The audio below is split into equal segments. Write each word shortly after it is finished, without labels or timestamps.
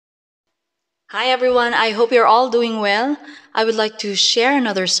Hi everyone, I hope you're all doing well. I would like to share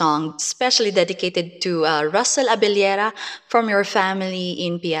another song specially dedicated to Russell Abellera from your family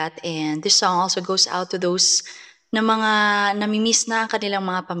in Piat. And this song also goes out to those na mga namimiss na ang kanilang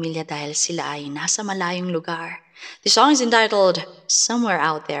mga pamilya dahil sila ay nasa malayong lugar. The song is entitled Somewhere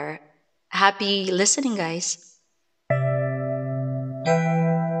Out There. Happy listening, guys.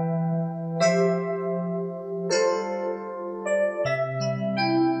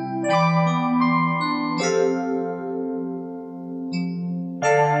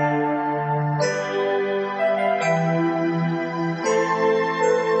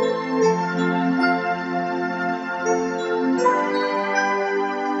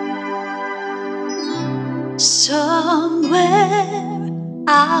 Somewhere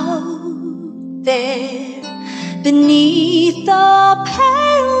out there beneath the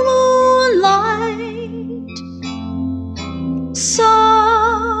pale moonlight, someone's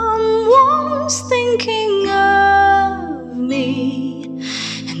thinking of me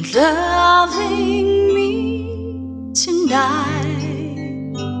and loving me tonight.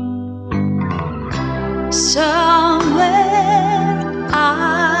 Somewhere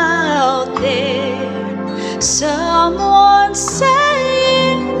out there, someone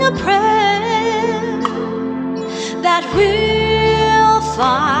saying a prayer that we'll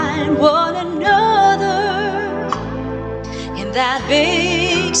find one another in that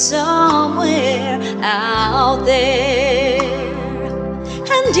big somewhere out there.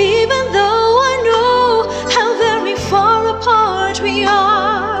 And even though I know how very far apart we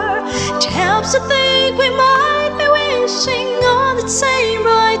are, it helps to think we might be wishing on that same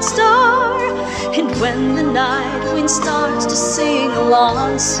bright star. And when the night wind starts to sing a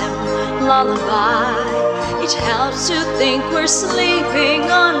lonesome lullaby, it helps to think we're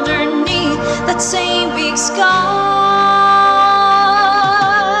sleeping underneath that same big sky.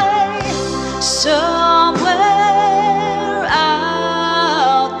 Somewhere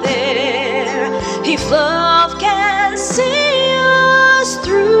out there, if love can see us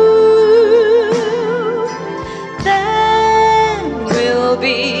through, then we'll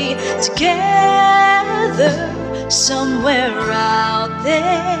be together somewhere out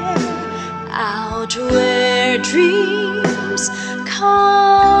there, out where dreams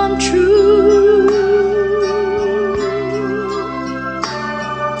come true.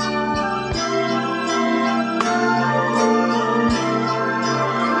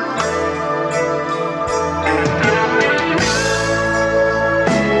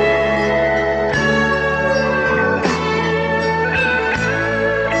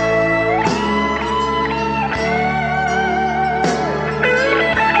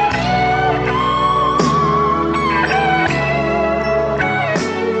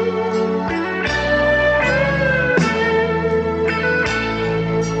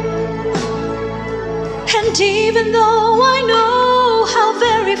 And even though I know how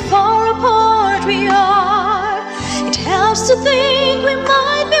very far apart we are, it helps to think we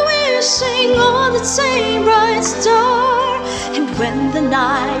might be wishing on that same bright star. And when the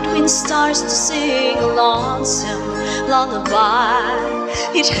night wind starts to sing a lonesome lullaby,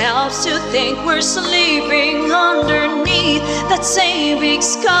 it helps to think we're sleeping underneath that same big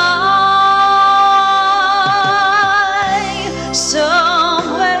sky.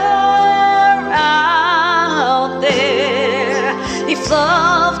 Somewhere out there, if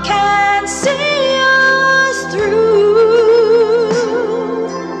love can see us through,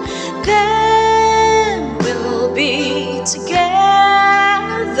 then we'll be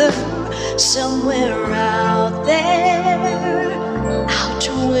together somewhere out there, out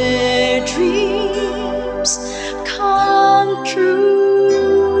where dreams come true.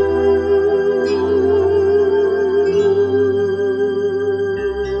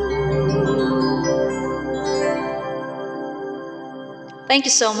 Thank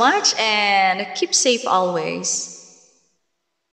you so much and keep safe always.